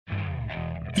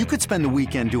You could spend the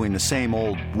weekend doing the same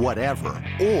old whatever,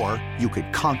 or you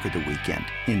could conquer the weekend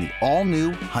in the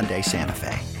all-new Hyundai Santa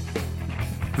Fe.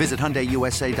 Visit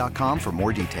HyundaiUSA.com for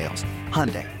more details.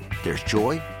 Hyundai, there's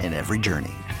joy in every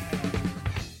journey.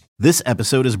 This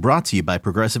episode is brought to you by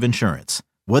Progressive Insurance.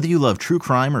 Whether you love true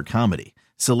crime or comedy,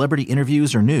 celebrity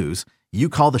interviews or news, you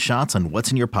call the shots on what's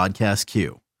in your podcast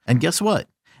queue. And guess what?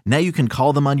 Now you can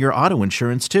call them on your auto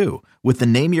insurance too with the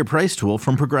Name Your Price tool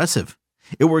from Progressive.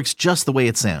 It works just the way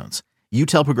it sounds. You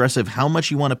tell Progressive how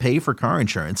much you want to pay for car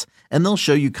insurance, and they'll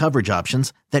show you coverage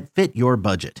options that fit your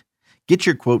budget. Get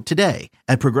your quote today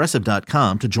at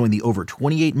Progressive.com to join the over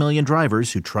 28 million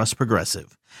drivers who trust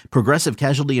Progressive. Progressive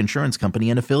Casualty Insurance Company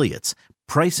and Affiliates.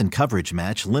 Price and coverage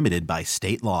match limited by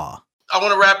state law. I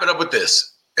want to wrap it up with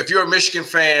this. If you're a Michigan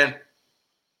fan,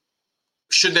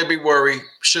 should they be worried?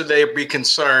 Should they be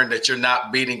concerned that you're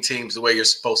not beating teams the way you're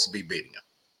supposed to be beating them?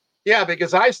 Yeah,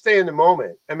 because I stay in the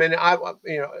moment. I mean,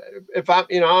 if I'm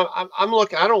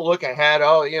looking, I don't look ahead.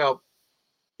 And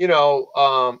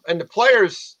the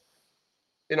players,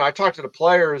 I talk to the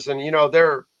players, and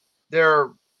they're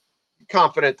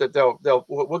confident that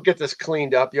we'll get this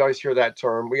cleaned up. You always hear that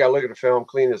term. We got to look at the film,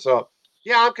 clean this up.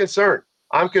 Yeah, I'm concerned.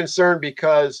 I'm concerned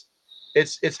because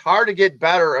it's hard to get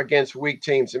better against weak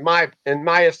teams. In my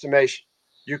estimation,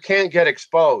 you can't get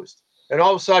exposed, and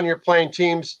all of a sudden you're playing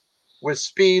teams with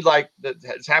speed like that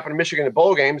has happened in Michigan in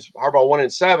bowl games. Harbaugh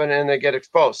 1-7, and they get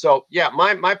exposed. So yeah,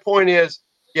 my point is,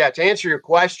 to answer your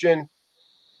question,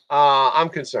 I'm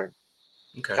concerned.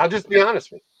 Okay, I'll just be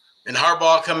honest with you. And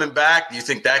Harbaugh coming back, do you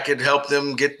think that could help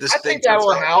them get this thing? I think that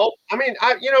will help. I mean,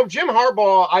 Jim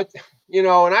Harbaugh,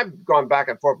 and I've gone back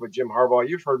and forth with Jim Harbaugh.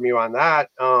 You've heard me on that.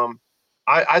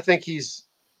 I think he's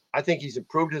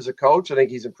improved as a coach. I think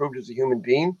he's improved as a human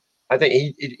being. I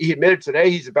think he admitted today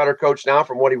he's a better coach now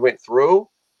from what he went through.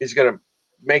 He's going to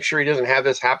make sure he doesn't have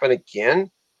this happen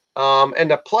again. And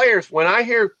the players, when I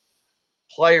hear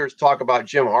players talk about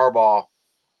Jim Harbaugh,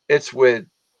 it's with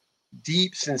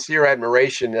deep, sincere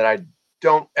admiration that I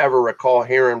don't ever recall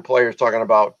hearing players talking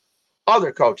about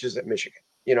other coaches at Michigan,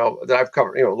 that I've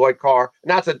covered, Lloyd Carr.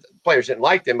 Not that players didn't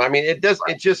like them. I mean,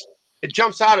 it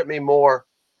jumps out at me more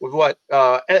with what,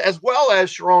 as well as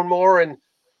Sharon Moore and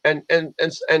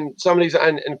some of these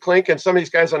and Klink and some of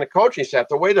these guys on the coaching staff,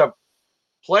 the way the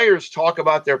players talk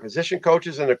about their position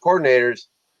coaches and the coordinators,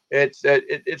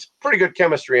 it's pretty good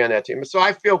chemistry on that team. So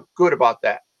I feel good about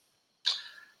that.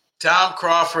 Tom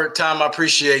Crawford, Tom, I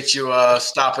appreciate you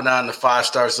stopping on the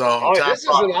 5-Star Zone. Oh, Tom this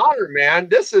Crawford. is an honor, man.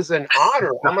 This is an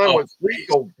honor. I'm on with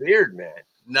Rico Beard, man.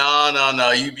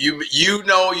 No. You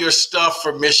know your stuff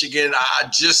for Michigan.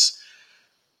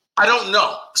 I don't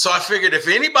know. So I figured if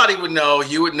anybody would know,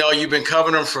 you would know. You've been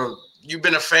covering them you've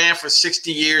been a fan for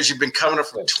 60 years. You've been covering them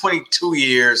for 22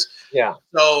 years. Yeah.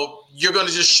 So you're going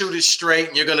to just shoot it straight,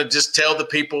 and you're going to just tell the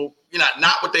people,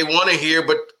 not what they want to hear,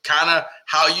 but kind of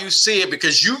how you see it,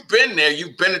 because you've been there.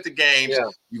 You've been at the games. Yeah.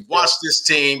 You've watched this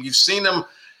team. You've seen them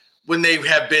when they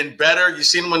have been better. You've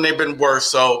seen them when they've been worse.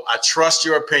 So I trust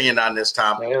your opinion on this,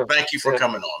 Tom. Yeah. Thank you for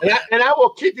coming on. And I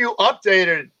will keep you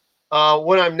updated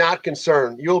when I'm not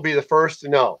concerned. You'll be the first to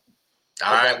know.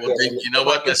 All right. Well, you know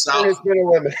what? Has been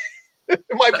eliminated. It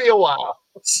might be a while.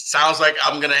 Sounds like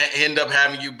I'm going to end up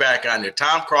having you back on there.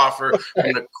 Tom Crawford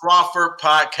from the Crawford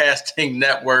Podcasting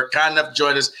Network. Kind enough to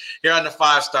join us here on the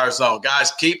 5-Star Zone.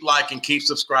 Guys, keep liking, keep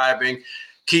subscribing,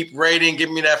 keep rating.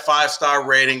 Give me that 5-star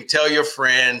rating. Tell your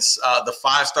friends, the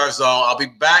 5-Star Zone. I'll be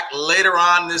back later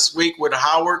on this week with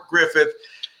Howard Griffith.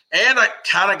 And I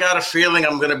kind of got a feeling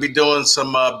I'm going to be doing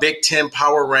some Big Ten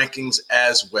power rankings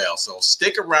as well. So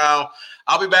stick around.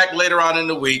 I'll be back later on in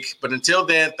the week. But until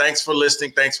then, thanks for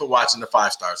listening. Thanks for watching the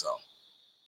 5-Star Zone.